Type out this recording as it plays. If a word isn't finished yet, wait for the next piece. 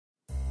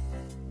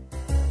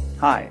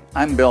Hi,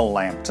 I'm Bill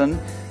Lampton,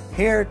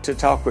 here to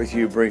talk with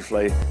you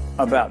briefly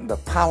about the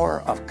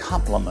power of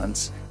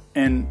compliments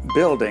in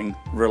building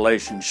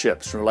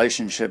relationships.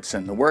 Relationships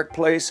in the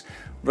workplace,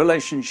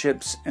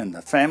 relationships in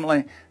the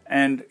family,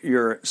 and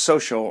your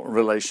social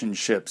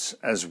relationships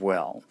as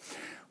well.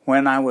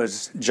 When I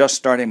was just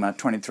starting my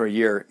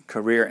 23-year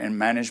career in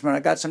management, I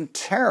got some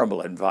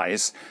terrible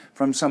advice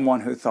from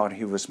someone who thought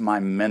he was my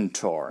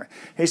mentor.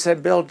 He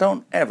said, Bill,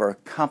 don't ever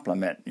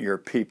compliment your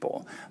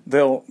people.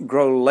 They'll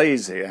grow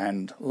lazy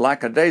and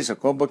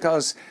lackadaisical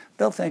because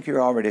they'll think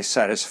you're already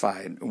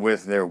satisfied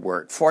with their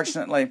work.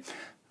 Fortunately,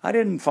 I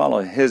didn't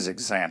follow his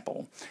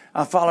example.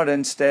 I followed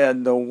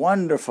instead the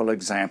wonderful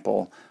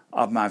example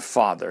of my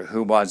father,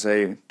 who was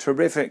a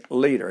terrific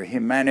leader. He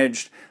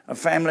managed a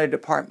family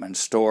department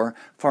store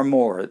for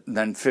more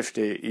than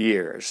 50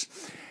 years.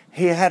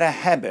 He had a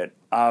habit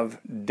of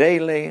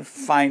daily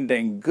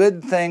finding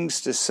good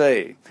things to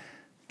say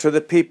to the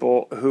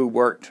people who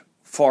worked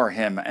for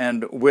him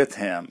and with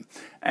him.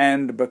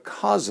 And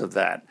because of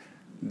that,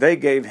 they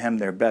gave him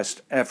their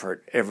best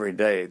effort every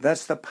day.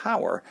 That's the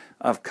power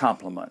of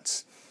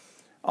compliments.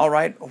 All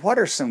right, what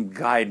are some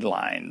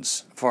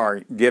guidelines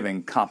for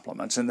giving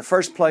compliments? In the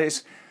first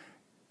place,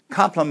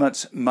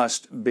 compliments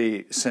must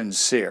be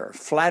sincere.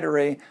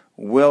 Flattery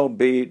will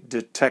be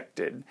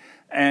detected.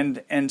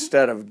 And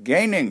instead of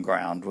gaining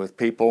ground with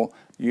people,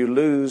 you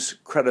lose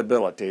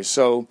credibility.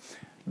 So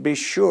be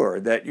sure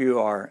that you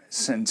are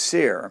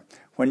sincere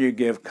when you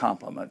give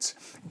compliments.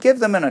 Give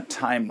them in a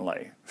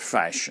timely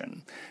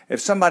fashion.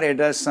 If somebody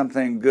does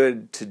something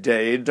good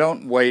today,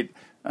 don't wait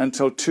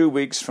until 2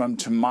 weeks from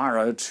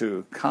tomorrow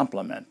to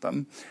compliment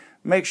them.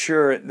 Make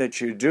sure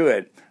that you do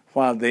it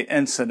while the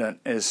incident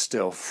is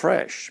still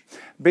fresh.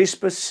 Be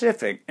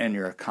specific in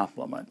your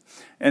compliment.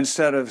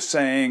 Instead of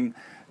saying,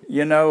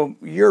 you know,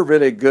 you're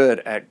really good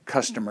at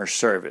customer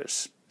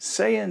service,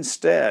 say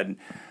instead,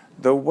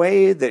 the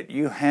way that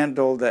you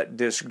handled that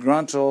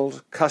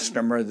disgruntled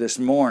customer this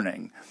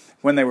morning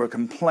when they were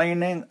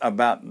complaining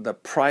about the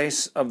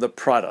price of the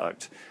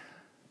product,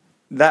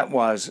 that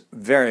was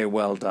very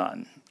well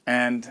done.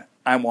 And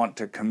I want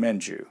to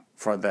commend you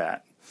for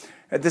that.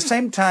 At the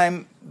same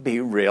time,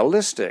 be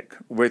realistic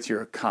with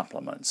your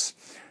compliments.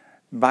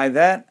 By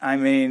that, I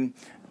mean,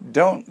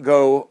 don't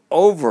go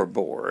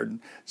overboard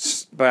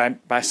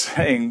by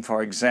saying,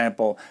 for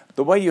example,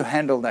 the way you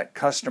handled that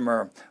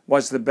customer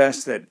was the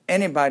best that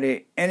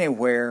anybody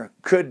anywhere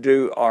could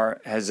do or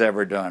has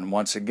ever done.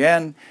 Once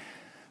again,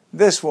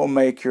 this will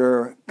make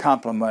your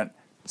compliment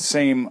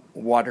seem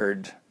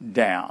watered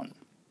down.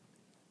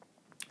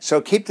 So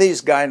keep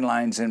these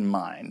guidelines in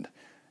mind.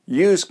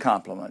 Use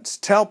compliments.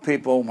 Tell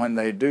people when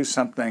they do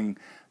something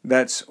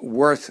that's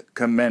worth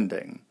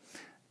commending.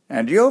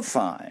 And you'll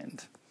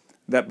find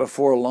that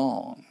before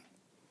long,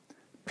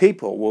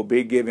 people will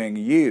be giving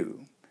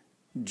you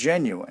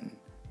genuine,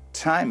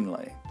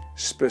 timely,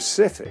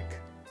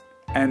 specific,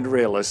 and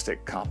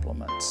realistic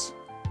compliments.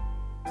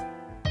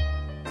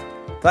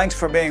 Thanks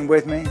for being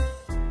with me.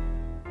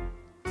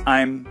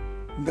 I'm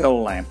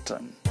Bill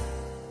Lampton.